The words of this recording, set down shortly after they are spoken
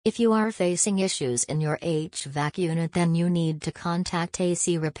If you are facing issues in your HVAC unit, then you need to contact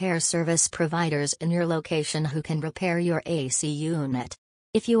AC repair service providers in your location who can repair your AC unit.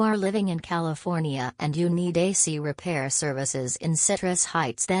 If you are living in California and you need AC repair services in Citrus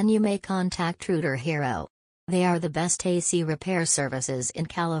Heights, then you may contact Truder Hero. They are the best AC repair services in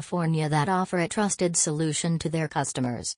California that offer a trusted solution to their customers.